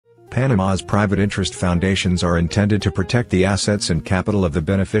Panama's private interest foundations are intended to protect the assets and capital of the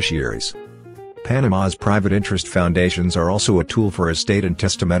beneficiaries. Panama's private interest foundations are also a tool for estate and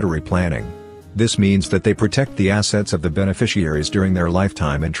testamentary planning. This means that they protect the assets of the beneficiaries during their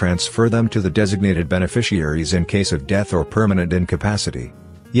lifetime and transfer them to the designated beneficiaries in case of death or permanent incapacity.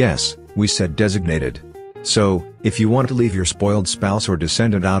 Yes, we said designated. So, if you want to leave your spoiled spouse or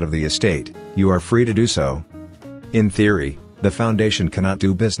descendant out of the estate, you are free to do so. In theory, the foundation cannot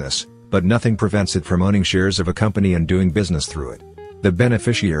do business, but nothing prevents it from owning shares of a company and doing business through it. The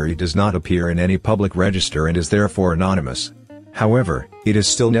beneficiary does not appear in any public register and is therefore anonymous. However, it is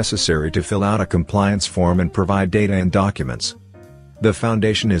still necessary to fill out a compliance form and provide data and documents. The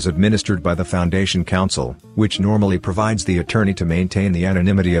foundation is administered by the Foundation Council, which normally provides the attorney to maintain the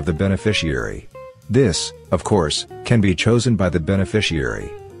anonymity of the beneficiary. This, of course, can be chosen by the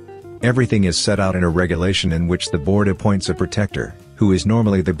beneficiary. Everything is set out in a regulation in which the board appoints a protector, who is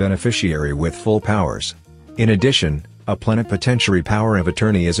normally the beneficiary with full powers. In addition, a plenipotentiary power of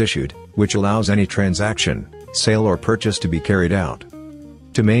attorney is issued, which allows any transaction, sale or purchase to be carried out.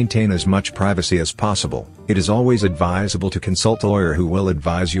 To maintain as much privacy as possible, it is always advisable to consult a lawyer who will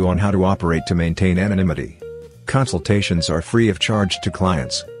advise you on how to operate to maintain anonymity. Consultations are free of charge to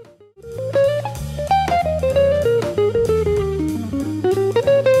clients.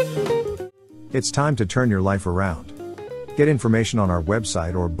 It's time to turn your life around. Get information on our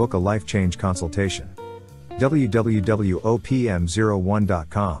website or book a life change consultation.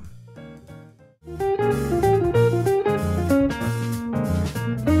 www.opm01.com